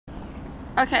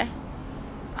Okay.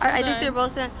 I think they're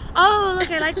both in. Oh, look,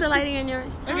 I like the lighting in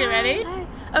yours. Okay, ready? Hi.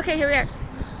 Okay, here we are.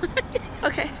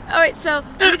 Okay. All right, so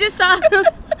we just saw them.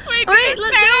 Wait, we're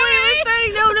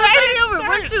starting. No, starting over.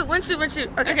 One shoot.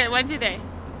 Okay, 1, 2, 3. All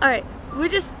right,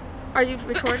 are you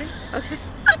recording? Okay.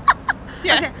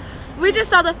 Yes. Okay. We just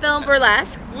saw the film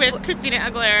Burlesque. With Christina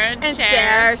Aguilera and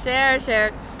Cher.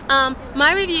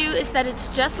 My review is that it's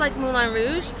just like Moulin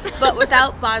Rouge, but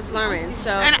without Baz Luhrmann.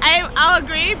 So. And I'll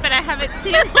agree, but I haven't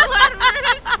seen Moulin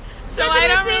Rouge, so I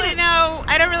don't really know.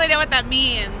 I don't really know what that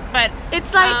means. But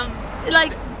it's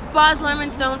like Baz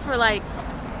Luhrmann's known for like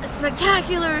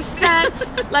spectacular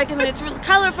sets. Like it's really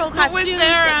colorful costumes.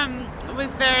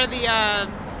 Was there the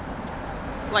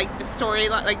like the story?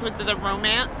 Like was there the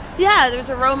romance? Yeah, there's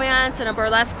a romance and a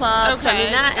burlesque club. Okay. So I mean,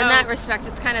 in that respect,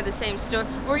 it's kind of the same story.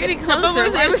 We're getting closer.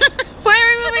 Why are we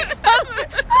moving closer?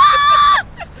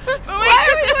 Why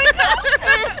are we going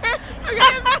closer? Okay,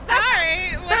 I'm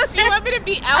sorry. What, you want me to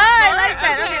be out? I like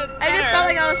that. Okay. I just felt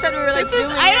like all of a sudden we were like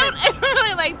zooming in. I don't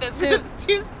really like this.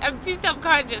 I'm too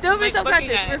self-conscious. Don't be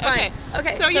self-conscious. We're fine.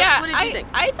 Okay. So yeah, what did you think?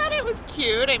 I thought it was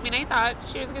cute. I mean, I thought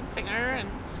she was a good singer, and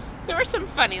there were some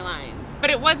funny lines, but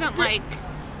it wasn't like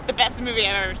the best movie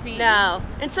I've ever seen. No,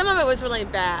 and some of it was really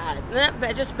bad.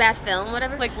 Just bad film,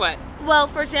 whatever. Like what? Well,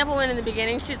 for example, when in the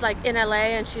beginning she's like in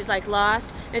LA and she's like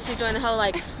lost and she's doing the whole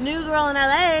like new girl in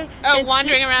LA. Oh,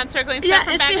 wandering around circling stuff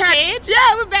from backstage?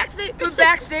 We're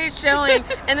backstage showing,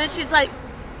 and then she's like,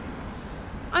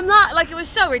 I'm not, like, it was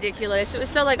so ridiculous. It was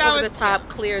so like over the top,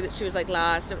 clear that she was like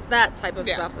lost. That type of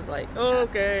stuff was like,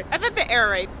 okay. I thought the air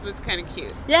rights was kind of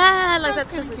cute. Yeah, like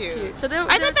that stuff was cute. So I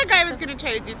thought that guy was going to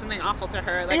try to do something awful to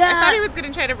her. Like, yeah. I thought he was going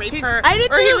to try to rape her. I did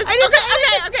too.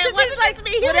 Okay. This is like,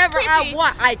 whatever I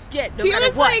want, I get. No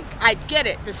matter what, I get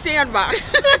it. The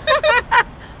sandbox.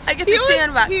 I get the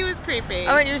sandbox. He was creepy.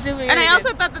 Oh, wait, you're zooming in. And I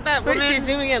also thought that woman. She's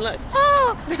zooming in. Look.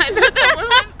 Oh.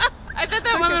 I thought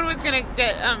that woman was going to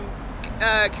get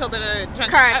killed in a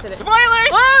drunk car accident. Spoilers!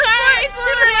 Oh,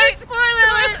 spoiler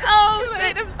alert! Oh,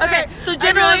 shit. Okay, so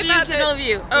general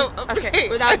view. Oh, okay.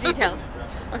 Without details.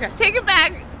 Okay. Take it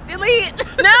back. Delete.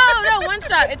 No, one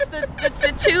shot. It's the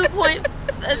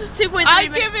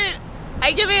 2.3.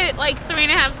 I give it like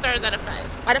 3.5 stars out of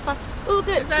 5. Out of 5. Oh,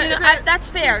 good. That's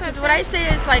fair. Because what I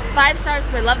say is like 5 stars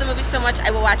because I love the movie so much.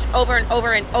 I will watch it over and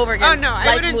over and over again. Oh no,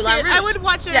 I wouldn't. I would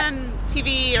watch it on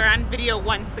TV or on video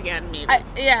once again, maybe.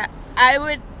 I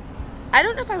would. I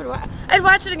don't know if I would watch. I'd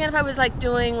watch it again if I was like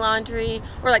doing laundry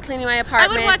or like cleaning my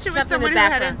apartment. I would watch it with someone who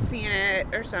hadn't seen it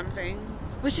or something.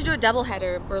 We should do a double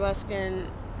header, Burlesque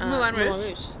and Moulin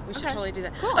Rouge. We should totally do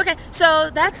that. Cool. Okay, so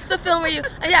that's the film where you.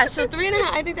 Yeah, so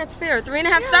 3.5. I think that's fair.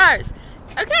 3.5 stars.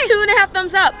 Okay. 2.5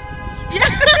 thumbs up. Yeah.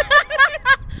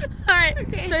 All right.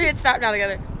 Okay. So we hit stop now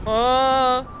together.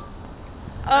 Oh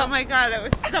my God, that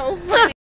was so funny.